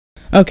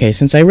Okay,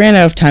 since I ran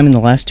out of time in the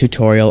last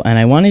tutorial and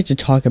I wanted to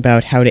talk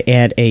about how to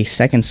add a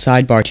second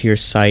sidebar to your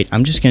site,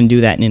 I'm just going to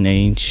do that in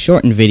a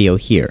shortened video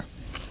here.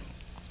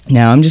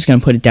 Now I'm just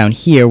going to put it down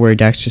here where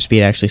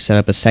DexterSpeed actually set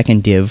up a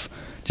second div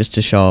just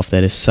to show off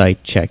that his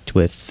site checked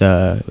with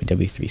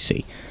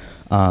W3C.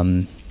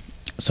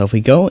 So if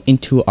we go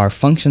into our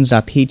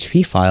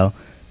functions.php file,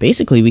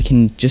 basically we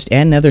can just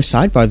add another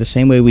sidebar the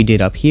same way we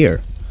did up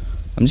here.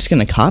 I'm just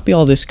going to copy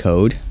all this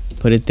code,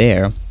 put it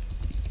there,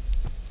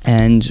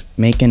 and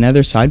make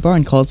another sidebar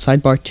and call it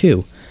sidebar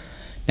 2.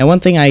 Now one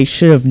thing I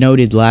should have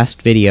noted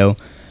last video,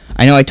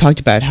 I know I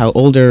talked about how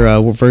older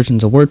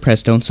versions of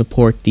WordPress don't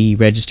support the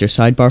register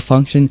sidebar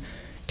function.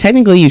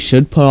 Technically you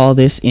should put all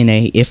this in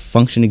a if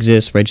function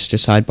exists register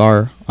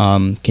sidebar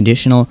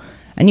conditional,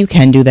 and you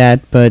can do that,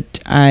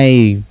 but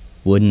I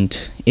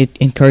wouldn't. It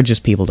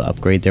encourages people to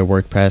upgrade their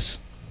WordPress.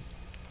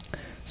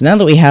 So now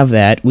that we have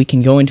that, we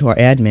can go into our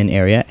admin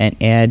area and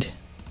add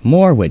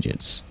more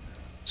widgets.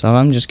 So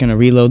I'm just going to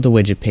reload the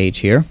widget page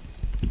here.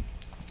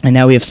 And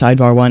now we have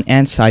sidebar 1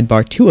 and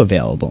sidebar 2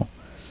 available.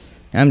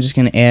 Now I'm just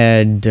going to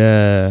add,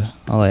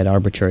 I'll add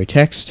arbitrary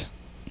text.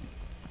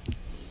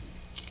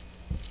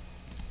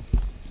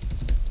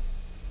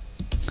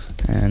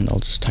 And I'll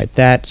just type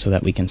that so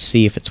that we can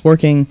see if it's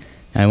working.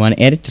 Now I want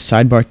to add it to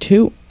sidebar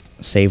 2,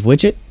 save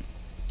widget.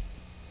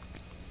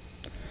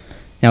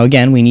 Now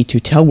again, we need to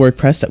tell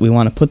WordPress that we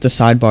want to put the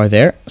sidebar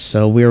there.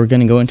 So we're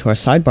going to go into our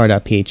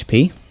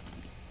sidebar.php.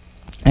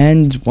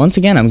 And once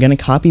again, I'm going to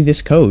copy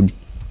this code,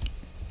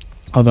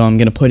 although I'm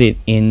going to put it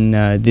in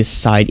this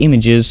side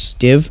images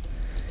div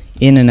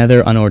in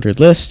another unordered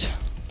list.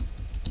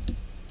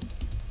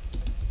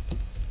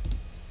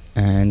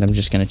 And I'm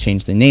just going to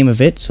change the name of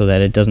it so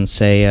that it doesn't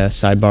say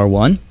sidebar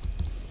 1.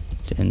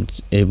 And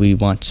we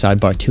want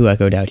sidebar 2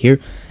 echoed out here.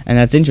 And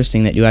that's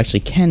interesting that you actually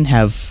can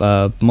have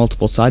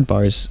multiple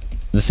sidebars,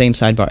 the same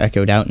sidebar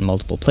echoed out in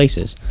multiple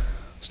places.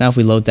 So now if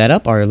we load that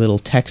up, our little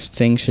text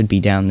thing should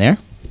be down there.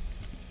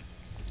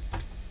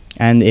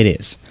 And it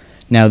is.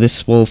 Now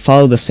this will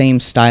follow the same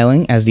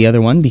styling as the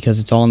other one because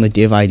it's all in the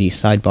div ID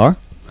sidebar.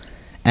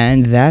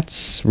 And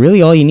that's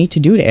really all you need to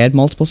do to add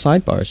multiple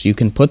sidebars. You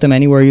can put them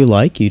anywhere you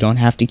like. You don't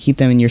have to keep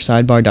them in your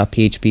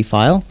sidebar.php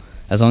file.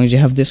 As long as you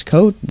have this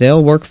code,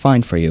 they'll work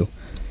fine for you.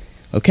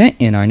 Okay,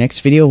 in our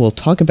next video we'll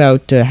talk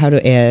about how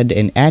to add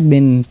an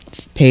admin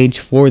page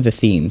for the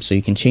theme so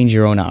you can change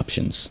your own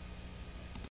options.